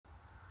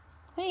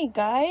Hey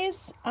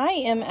guys, I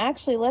am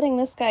actually letting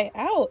this guy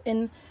out,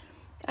 and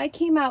I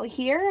came out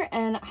here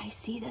and I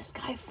see this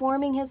guy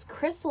forming his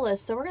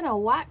chrysalis. So we're gonna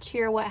watch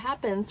here what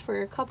happens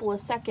for a couple of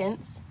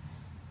seconds.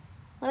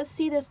 Let's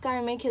see this guy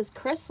make his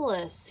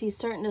chrysalis. He's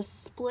starting to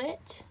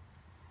split,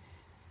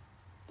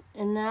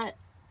 and that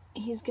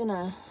he's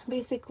gonna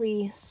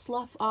basically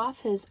slough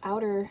off his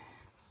outer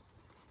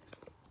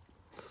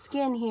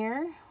skin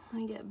here.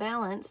 Let me get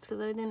balanced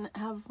because I didn't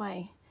have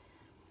my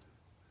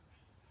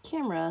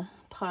camera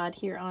pod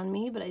here on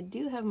me, but I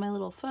do have my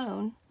little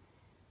phone.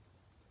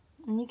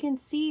 And you can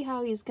see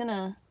how he's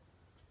gonna,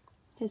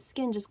 his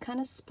skin just kind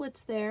of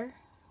splits there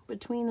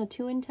between the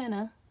two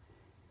antennae.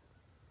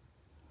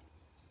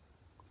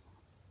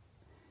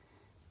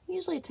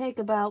 Usually take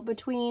about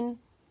between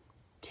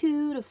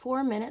 2 to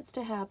 4 minutes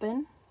to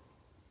happen,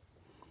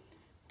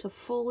 to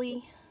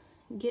fully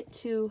get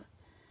to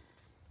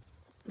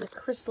the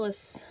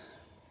chrysalis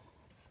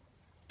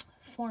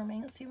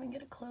forming. Let's see if we can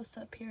get a close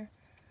up here.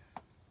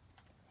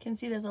 You can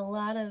see there's a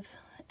lot of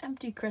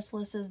empty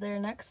chrysalises there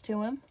next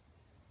to him.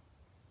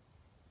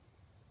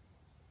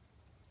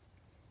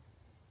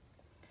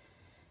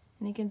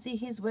 And you can see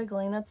he's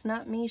wiggling. That's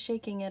not me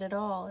shaking it at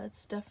all.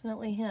 It's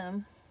definitely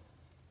him.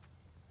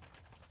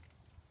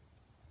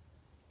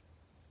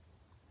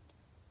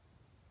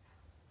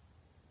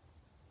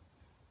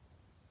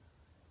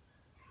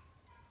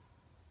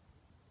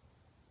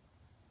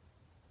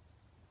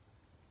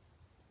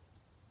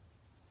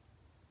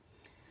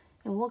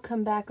 And we'll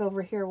come back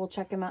over here. We'll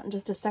check him out in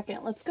just a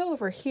second. Let's go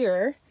over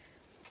here.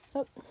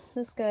 Oh,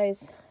 this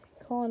guy's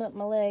calling up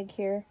my leg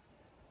here.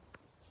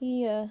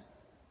 He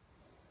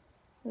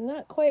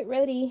not quite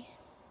ready,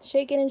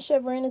 shaking and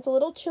shivering. It's a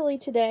little chilly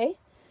today.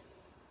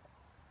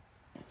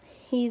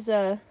 He's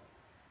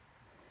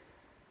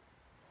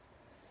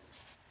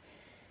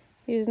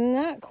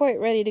not quite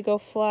ready to go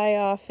fly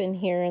off in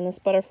here in this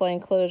butterfly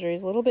enclosure.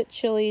 He's a little bit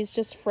chilly. He's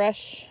just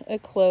fresh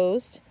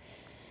eclosed.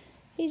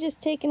 He's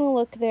just taking a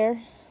look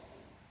there.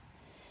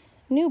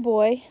 New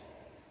boy.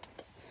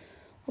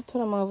 We'll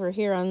put him over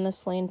here on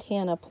this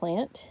lantana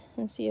plant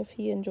and see if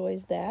he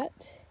enjoys that.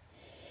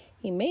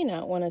 He may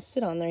not want to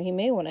sit on there. He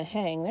may want to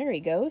hang. There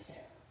he goes.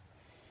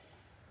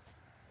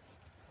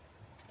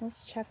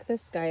 Let's check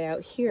this guy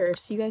out here.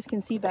 So you guys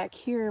can see back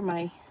here,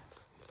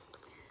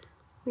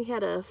 we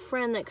had a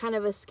friend that kind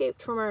of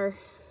escaped from our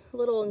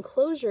little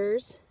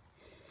enclosures,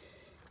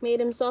 made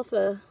himself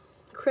a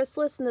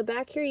chrysalis in the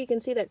back here. You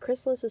can see that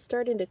chrysalis is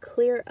starting to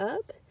clear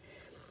up.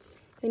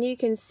 And you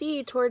can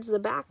see towards the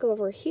back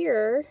over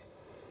here,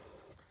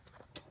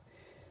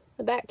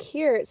 the back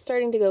here, it's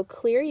starting to go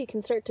clear. You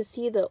can start to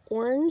see the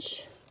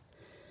orange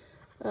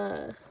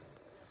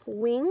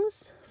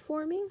wings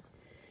forming.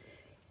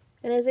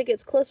 And as it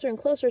gets closer and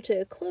closer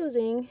to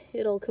closing,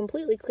 it'll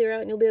completely clear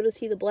out and you'll be able to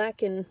see the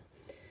black and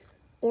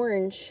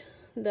orange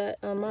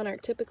that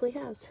Monarch typically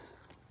has.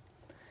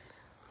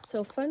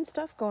 So fun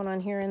stuff going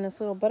on here in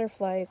this little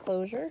butterfly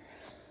enclosure.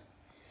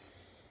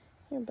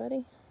 Here,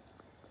 buddy.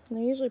 And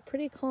they're usually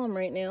pretty calm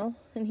right now,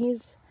 and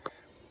he's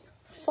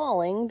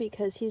falling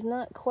because he's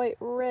not quite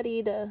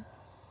ready to,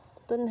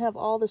 doesn't have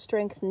all the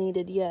strength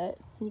needed yet.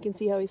 You can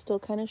see how he's still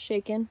kind of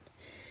shaking.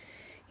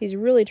 He's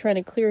really trying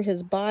to clear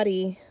his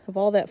body of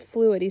all that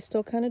fluid. He's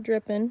still kind of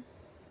dripping,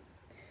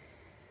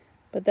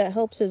 but that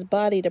helps his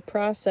body to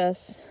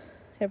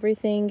process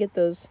everything, get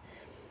those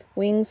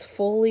wings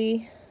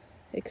fully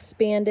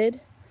expanded,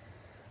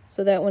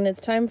 so that when it's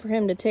time for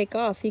him to take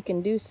off, he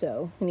can do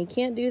so. And he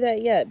can't do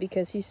that yet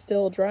because he's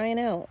still drying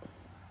out.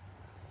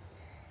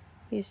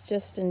 He's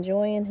just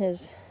enjoying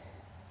his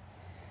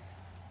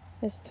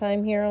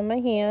time here on my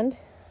hand.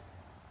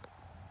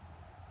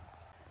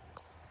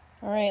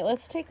 All right,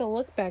 let's take a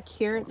look back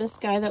here at this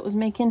guy that was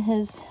making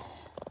his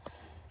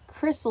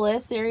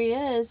chrysalis. There he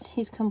is.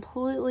 He's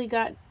completely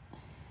got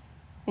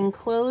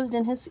enclosed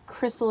in his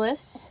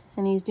chrysalis,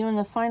 and he's doing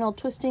the final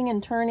twisting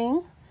and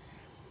turning.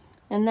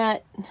 And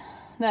that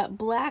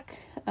black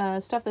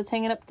stuff that's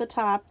hanging up at the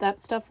top,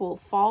 that stuff will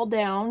fall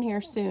down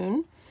here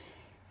soon.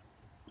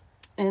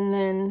 And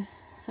then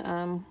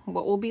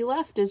what will be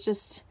left is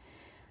just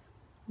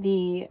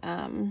the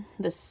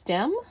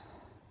stem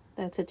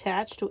that's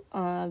attached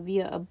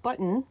via a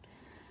button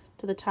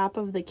to the top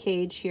of the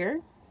cage here.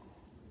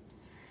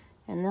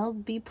 And they'll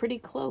be pretty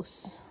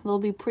close. They'll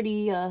be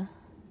pretty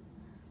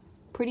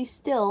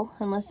still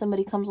unless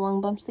somebody comes along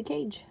and bumps the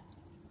cage.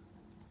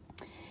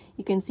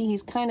 You can see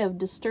he's kind of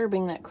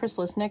disturbing that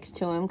chrysalis next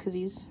to him because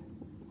he's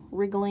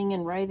wriggling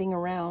and writhing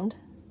around.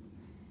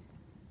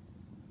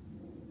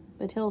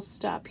 But he'll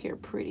stop here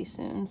pretty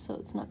soon, so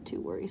it's not too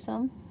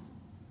worrisome.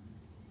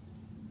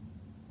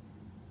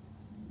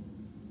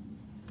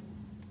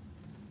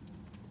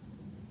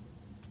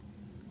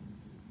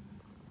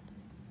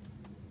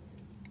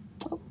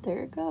 Oh, there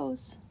it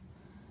goes.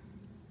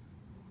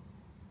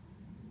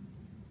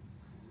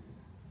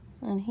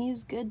 And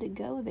he's good to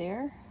go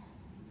there.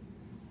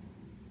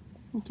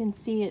 You can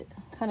see it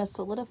kind of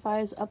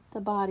solidifies up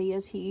the body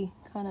as he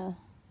kind of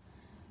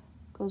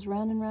goes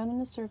round and round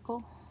in a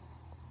circle.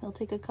 He'll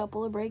take a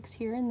couple of breaks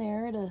here and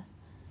there to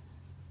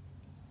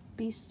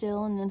be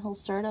still, and then he'll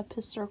start up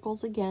his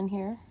circles again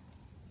here.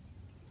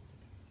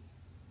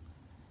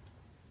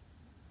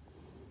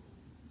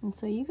 And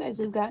so you guys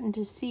have gotten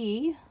to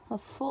see a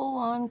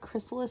full-on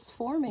chrysalis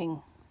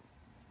forming.